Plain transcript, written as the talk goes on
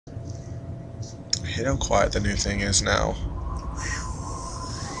hate how quiet the new thing is now.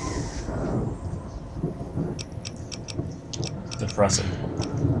 Depressing.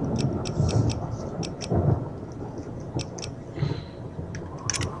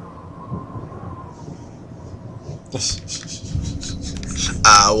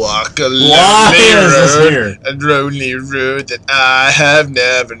 I walk a lonely road, a lonely road that I have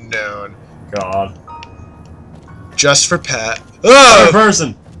never known. God. Just for Pat. Oh! Third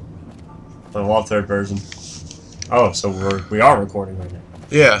person! I love third person. Oh, so we are recording right now.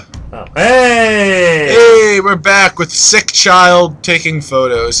 Yeah. Oh. Hey! Hey, we're back with sick child taking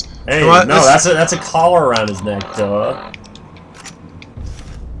photos. Hey, you know no, that's a collar around his neck, duh.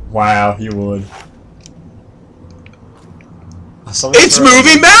 Wow, you would. It's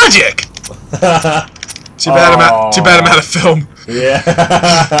movie magic! Too bad I'm out of film. Yeah.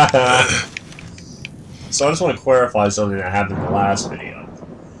 So I just want to clarify something that happened in the last video.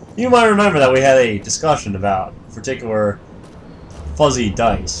 You might remember that we had a discussion about particular fuzzy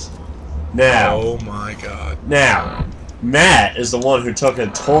dice. Now, oh my god. Now, Matt is the one who took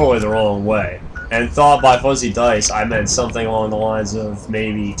it totally the wrong way and thought by fuzzy dice I meant something along the lines of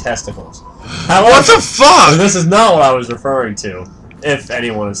maybe testicles. However, what the fuck? This is not what I was referring to, if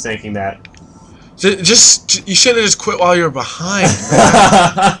anyone is thinking that. Just you should have just quit while you were behind.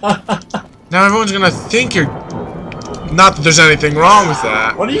 Now everyone's gonna think you're... Not that there's anything wrong with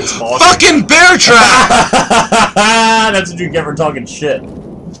that. What are you talking Fucking bear trap! That's what you get for talking shit.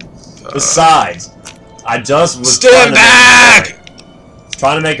 Besides, I just was Stand back!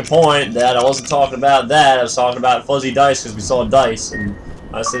 trying to make a point that I wasn't talking about that. I was talking about fuzzy dice because we saw dice and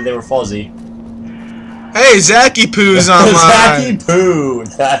I said they were fuzzy. Hey, Zacky Poo's online. Zacky Poo,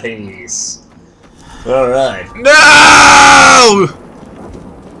 nice. All right. No!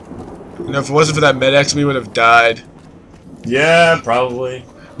 You know, if it wasn't for that Med-X, we would have died. Yeah, probably.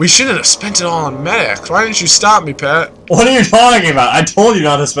 We shouldn't have spent it all on Med-X. Why didn't you stop me, Pat? What are you talking about? I told you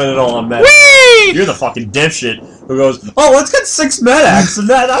not to spend it all on Med-X. Whee! You're the fucking dipshit who goes, oh, let's get 6 Med-X and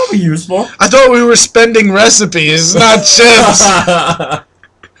that'll be useful. I thought we were spending recipes, not chips.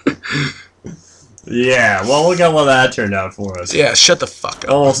 Yeah, well, look at what that turned out for us. Yeah, shut the fuck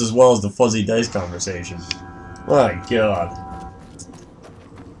up. Almost as well as the fuzzy dice conversation. My god.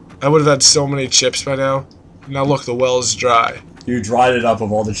 I would have had so many chips by now. Now look, the well is dry. You dried it up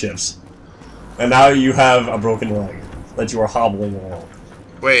of all the chips. And now you have a broken leg that you are hobbling along.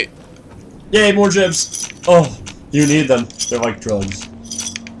 Wait. Yay, more chips! Oh, you need them. They're like drugs.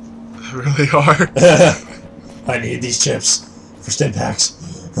 They really are. I need these chips for stim packs.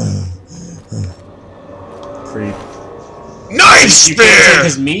 Creep. Knife You can't take spear!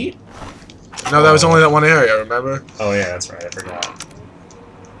 his meat? No, that was only that one area, remember? Oh yeah, that's right, I forgot.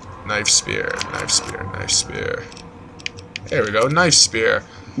 Knife spear, knife spear, knife spear. There we go, knife spear.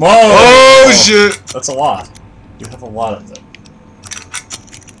 Whoa! Oh shit! That's a lot. You have a lot of them.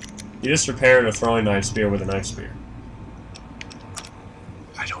 You just repaired a throwing knife spear with a knife spear.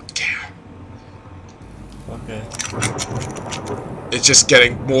 I don't care. Okay. It's just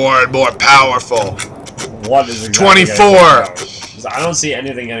getting more and more powerful. What is exactly 24! I don't see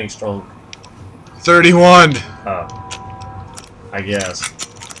anything getting stronger. 31! Oh. I guess.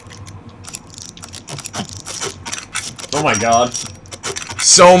 Oh my god.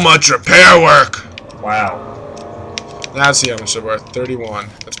 So much repair work! Wow. Let's see how much they're worth. 31.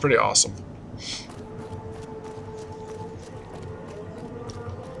 That's pretty awesome.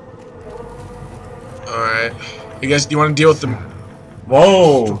 Alright. You guys, do you want to deal with them?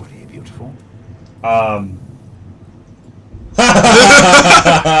 Whoa!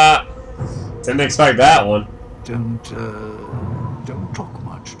 Didn't expect that one. Don't talk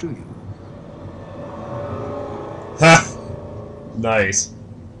much, do you? Ha! Nice.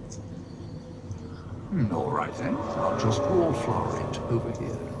 Alright then, I'll just wallflower it over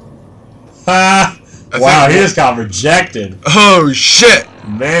here. Ha! Wow, he just got rejected. Oh shit!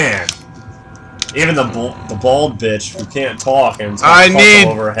 Man. Even the bald bitch who can't talk and it's I got need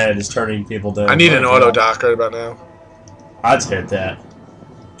over her head is turning people down. I need an auto dock right about now. I'd hit that.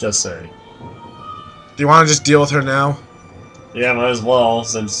 Just saying. Do you want to just deal with her now? Yeah, might as well,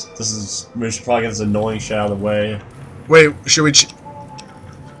 since we should probably get this annoying shit out of the way. Wait, should we...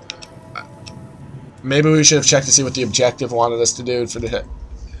 Maybe we should have checked to see what the objective wanted us to do for the hit.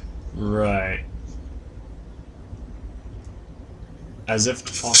 Right. As if...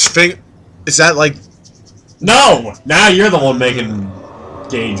 Is that like... No! Now you're the one making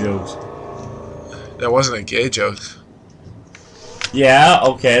gay jokes. That wasn't a gay joke. Yeah,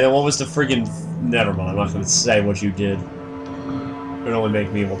 okay, then what was the friggin... Never mind, I'm not gonna say what you did. It would only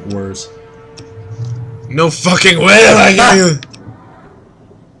make me look worse. No fucking way am I getting...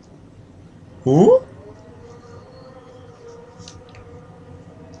 Who?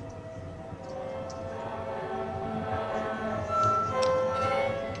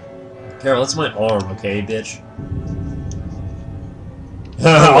 Carol, that's my arm, okay, bitch?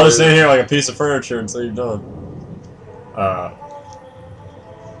 I'll just stand here like a piece of furniture until you're done.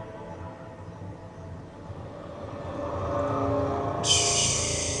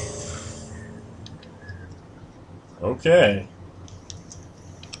 Okay.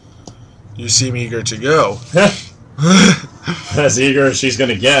 You seem eager to go. As eager as she's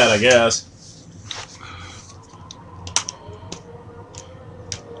gonna get, I guess.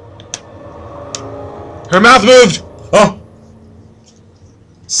 Her mouth moved! Oh!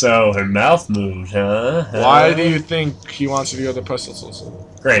 So, her mouth moved, huh? Why do you think he wants you to go to pistols?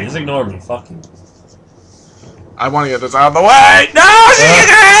 Great, just ignore me. Fuck you. I want to get this out of the way! No! She did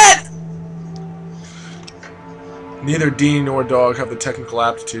it! Neither Dean nor Dog have the technical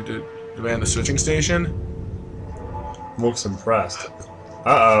aptitude to demand the switching station. Looks impressed.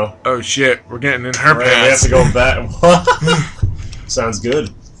 Uh-oh. Oh shit, we're getting in her We have pants. to go back. Sounds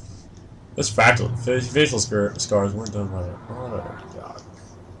good. This facial scars weren't done right. Oh, God.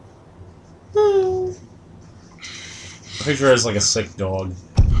 I picture her as like a sick dog.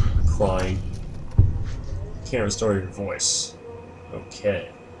 Crying. Can't restore your voice. Okay.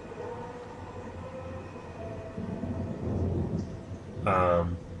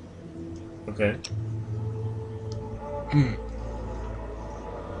 Okay.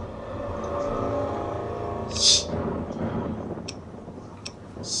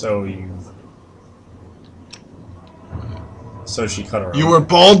 So she cut her You own. were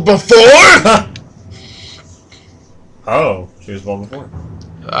bald before? Oh, she was bald before.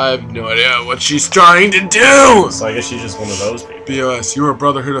 I have no idea what she's trying to do! So I guess she's just one of those people. BOS, you were a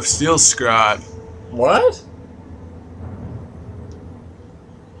Brotherhood of Steel scribe. What?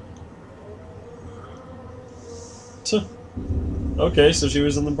 Okay, so she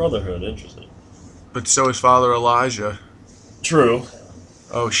was in the Brotherhood. Interesting. But so is Father Elijah. True.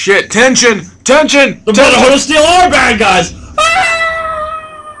 Oh shit, tension! Tension! The Brotherhood of Steel are bad guys!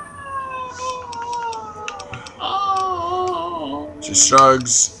 She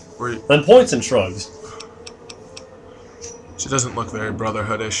shrugs. Then points and shrugs. She doesn't look very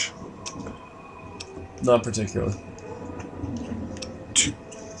Brotherhoodish. Not particularly.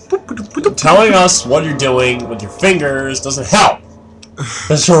 Telling us what you're doing with your fingers doesn't help.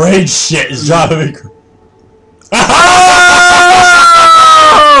 This charade shit is driving me crazy.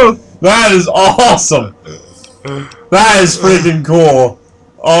 That is awesome. That is freaking cool.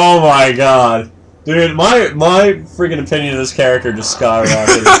 Oh my god. Dude, my freaking opinion of this character just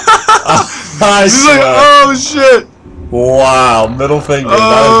skyrocketed. I She's swear. like, oh shit! Wow, middle finger.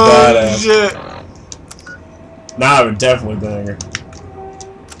 Oh That is badass. shit! Now I would definitely bang her.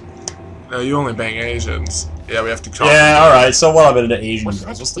 No, you only bang Asians. Yeah, we have to talk. Yeah, alright, so what? I'm into Asian Was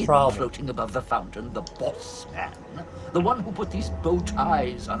girls. that What's the him problem? floating above the fountain, the boss man? The one who put these bow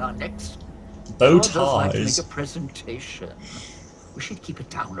ties on our necks? Bow Sure does like to make ties. a presentation. We should keep it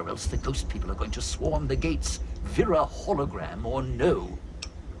down or else the ghost people are going to swarm the gates. Vira hologram or no.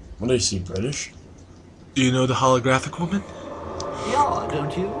 What do you see, British? Do you know the holographic woman? Yeah,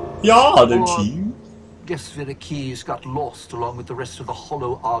 don't you? Yeah, don't Or- you? Guess Vera Keys got lost along with the rest of the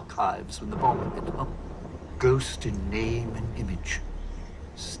Hollow archives when the bomb hit them. Ghost in name and image.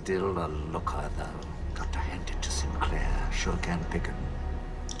 Still a looker, though. Got to hand it to Sinclair. Sure can pick him.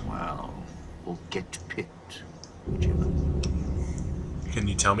 Well, we'll get picked. Whichever. Can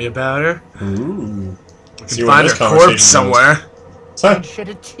you tell me about her? Ooh. We See can where find this her conversation corpse somewhere. I'd shed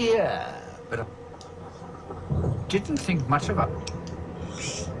a tear, but I didn't think much of her.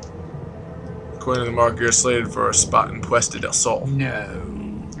 According to the marker, you're slated for a spot in Puesta del Sol.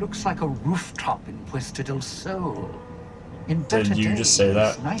 No. Looks like a rooftop in Puesta del Sol. In better Did you days, just say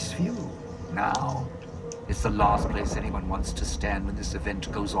that? Nice view. Now, it's the last place anyone wants to stand when this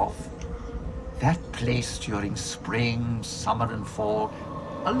event goes off. That place during spring, summer, and fall,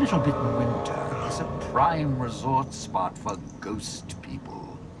 a little bit in winter, is a prime resort spot for ghost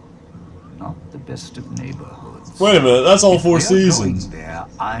people. Not the best of neighborhoods. Wait a minute, that's all If four we're seasons. Going there,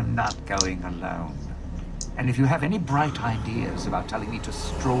 I'm not going alone. And if you have any bright ideas about telling me to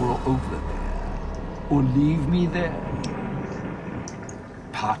stroll over there, or leave me there,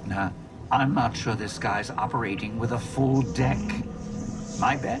 partner, I'm not sure this guy's operating with a full deck.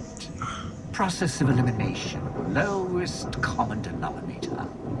 My bet? Process of elimination, lowest common denominator.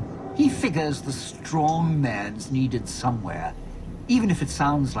 He figures the strong man's needed somewhere, even if it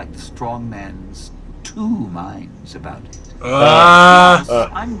sounds like the strong man's two minds about it.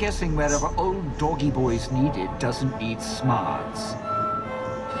 I'm guessing wherever old doggy boy's needed doesn't need smarts.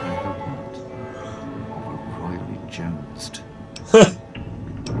 I hope not. Jonesed.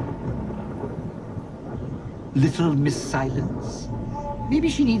 Little Miss Silence. Maybe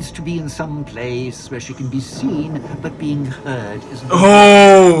she needs to be in some place where she can be seen, but being heard isn't.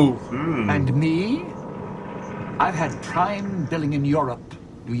 Oh! And me? I've had prime billing in Europe,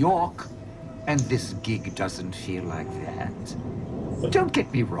 New York, and this gig doesn't feel like that. Don't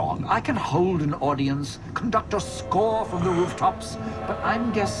get me wrong, I can hold an audience, conduct a score from the rooftops, but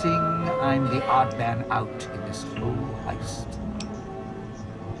I'm guessing I'm the odd man out in this whole heist.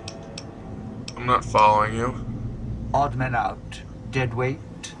 I'm not following you. Odd man out, dead weight.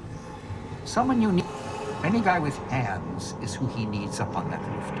 Someone you need. Any guy with hands is who he needs up on that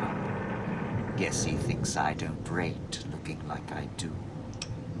rooftop. Guess he thinks I don't rate looking like I do.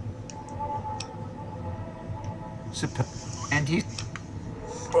 And he...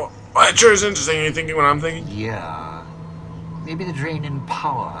 Oh, that sure is interesting. Are you thinking what I'm thinking? Yeah. Maybe the drain in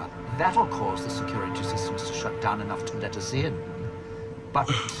power. That'll cause the security systems to shut down enough to let us in. But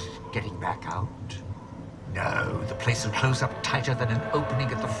getting back out? No, the place will close up tighter than an opening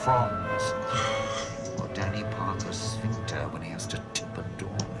at the fronds. Or Danny Parker's sphincter when he has to tip a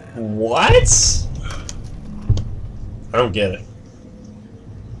doorman. What? I don't get it.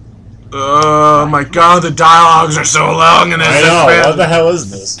 Oh my god, the dialogues are so long in this. I know, what the hell is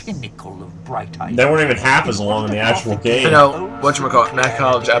this? Pinnacle of bright eyes. They weren't even half as long in the actual game. You know, whatchamacallit, Matt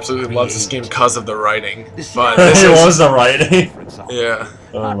College absolutely loves this game because of the writing. But It this is... was the writing. Yeah.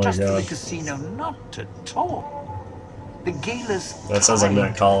 Oh Not my just to the god. casino, not at all. The Gaylor's That sounds like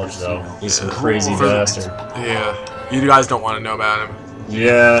Matt College, though. He's a crazy For- bastard. Yeah. You guys don't want to know about him.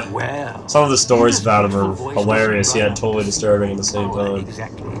 Yeah. Well, Some of the stories about him are hilarious, yet totally disturbing at the same time.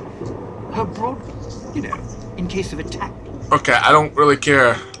 Exactly. Her broad, you know, in case of attack. Okay, I don't really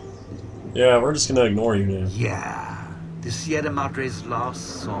care. Yeah, we're just gonna ignore you now. Yeah, the Sierra Madre's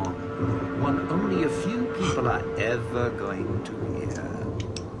last song, one only a few people are ever going to hear.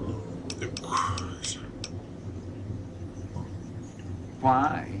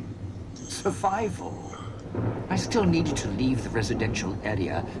 Why? Survival. I still needed to leave the residential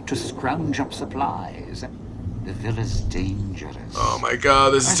area to scrounge up supplies. The villa's dangerous. Oh my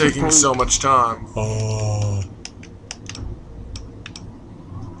god, this is taking so much time. Oh.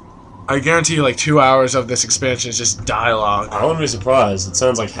 I guarantee you like 2 hours of this expansion is just dialogue. I wouldn't be surprised. It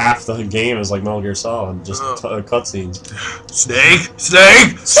sounds like half the game is like Metal Gear Solid, just cutscenes. Snake!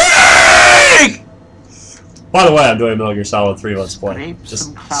 Snake! Snake! By the way, I'm doing Metal Gear Solid 3 Let's Play. Scrape Just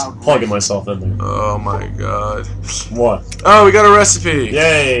some cloud plugging myself in there. Oh my god. What? Oh, we got a recipe!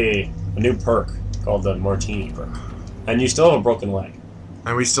 Yay! A new perk called the Martini perk. And you still have a broken leg.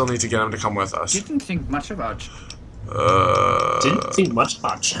 And we still need to get him to come with us. Didn't think much about. Didn't think much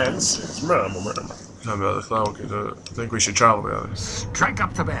about chances. Talking about the clown, I think we should travel together. Strike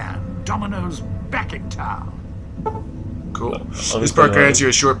up the band. Domino's back in town. Cool. Let me This play perk that. grants you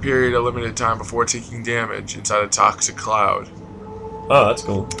a short period of limited time before taking damage inside a toxic cloud. Oh, that's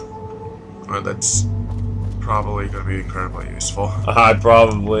cool. That's probably going to be incredibly useful. I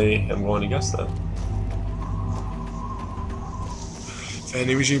probably am going to guess that.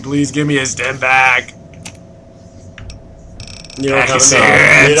 Vending machine, please give me a stem bag. You don't Back have his enough.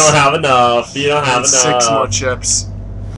 hands. You don't have enough. You don't have And enough. 6 more chips.